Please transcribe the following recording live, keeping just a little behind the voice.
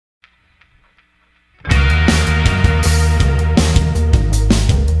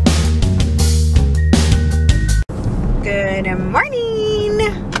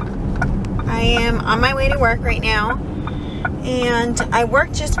on my way to work right now. And I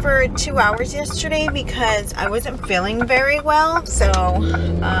worked just for 2 hours yesterday because I wasn't feeling very well. So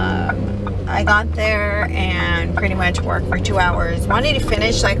I got there and pretty much worked for 2 hours. Wanted to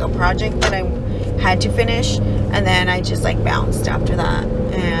finish like a project that I had to finish, and then I just like bounced after that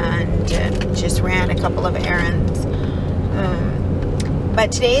and just ran a couple of errands.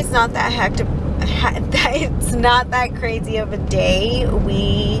 But today is not that hectic. It's not that crazy of a day.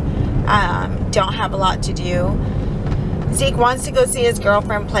 We don't have a lot to do. Zeke wants to go see his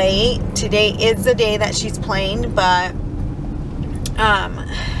girlfriend play. Today is the day that she's playing, but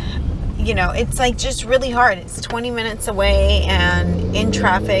you know, it's like just really hard. It's 20 minutes away and in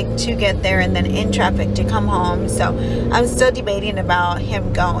traffic to get there, and then in traffic to come home. So I'm still debating about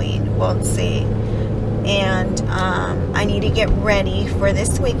him going. We'll see. And I need to get ready for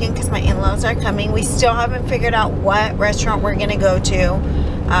this weekend because my in-laws are coming. We still haven't figured out what restaurant we're gonna go to.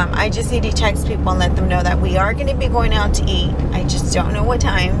 I just need to text people and let them know that we are going to be going out to eat. I just don't know what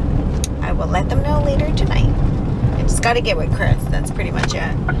time. I will let them know later tonight. I just got to get with Chris. That's pretty much it.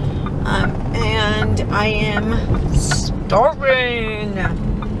 And I am starving.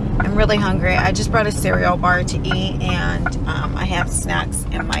 I'm really hungry. I just brought a cereal bar to eat, and I have snacks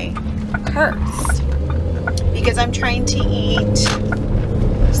in my purse because I'm trying to eat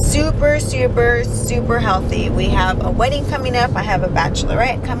super healthy. We have a wedding coming up. I have a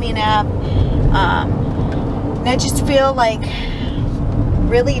bachelorette coming up. And I just feel like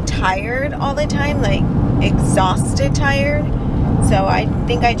really tired all the time, like exhausted tired. So I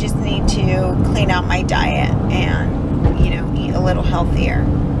think I just need to clean out my diet and, you know, eat a little healthier.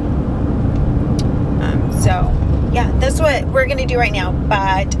 So yeah, that's what we're gonna do right now.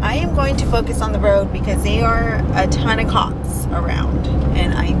 But I am going to focus on the road because there are a ton of cops around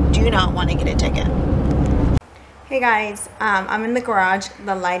and I do not want to get a ticket. Hey guys, I'm in the garage.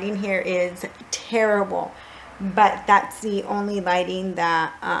 The lighting here is terrible, but that's the only lighting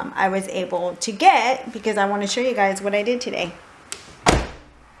that I was able to get because I want to show you guys what I did today.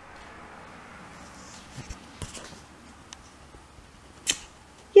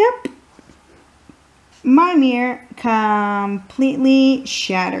 Yep. My mirror completely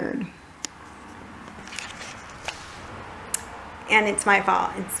shattered. And it's my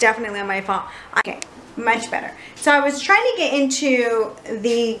fault. It's definitely my fault. Okay, much better. So I was trying to get into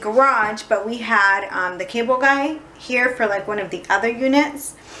the garage, but we had the cable guy here for like one of the other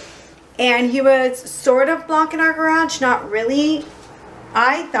units. And he was sort of blocking our garage, not really.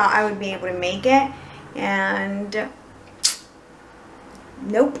 I thought I would be able to make it. And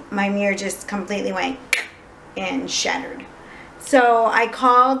nope, my mirror just completely went and shattered. So I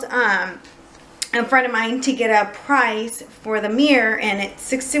called a friend of mine to get a price for the mirror, and it's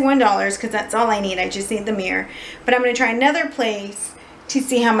 $61 because that's all I need. I just need the mirror. But I'm going to try another place to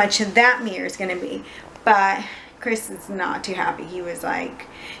see how much that mirror is going to be. But Chris is not too happy. He was like,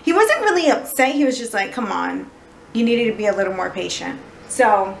 he wasn't really upset. He was just like, come on, you needed to be a little more patient.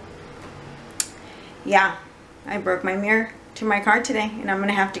 So yeah, I broke my mirror to my car today, and I'm going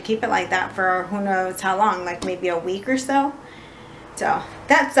to have to keep it like that for who knows how long, like maybe a week or so. So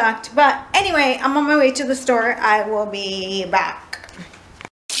that sucked. But anyway, I'm on my way to the store. I will be back.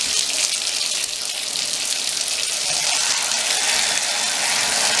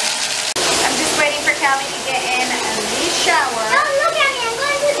 I'm just waiting for Callie to get in the shower. Don't look at me. I'm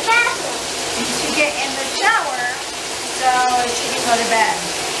going to the bathroom. And to get in the shower so she can go to bed.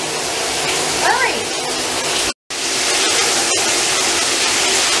 Hurry.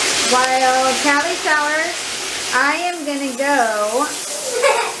 While Callie showers, I am going to go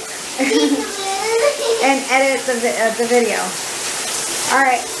and edit the video.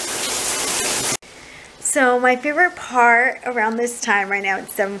 Alright. So my favorite part around this time right now,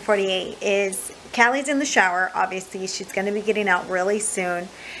 it's 7:48, is Callie's in the shower. Obviously, she's going to be getting out really soon.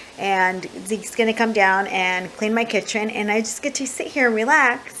 And Zeke's going to come down and clean my kitchen. And I just get to sit here and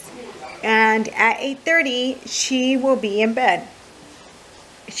relax. And at 8:30, she will be in bed.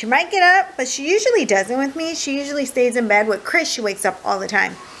 She might get up, but she usually doesn't with me. She usually stays in bed. With Chris, she wakes up all the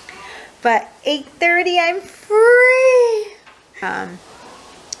time. But 8:30, I'm free.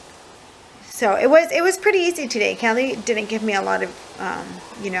 So it was pretty easy today. Callie didn't give me a lot of,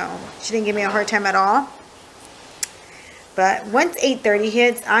 you know, she didn't give me a hard time at all. But once 8:30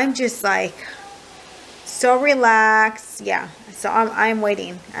 hits, I'm just like so relaxed. Yeah, so I'm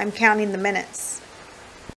waiting. I'm counting the minutes.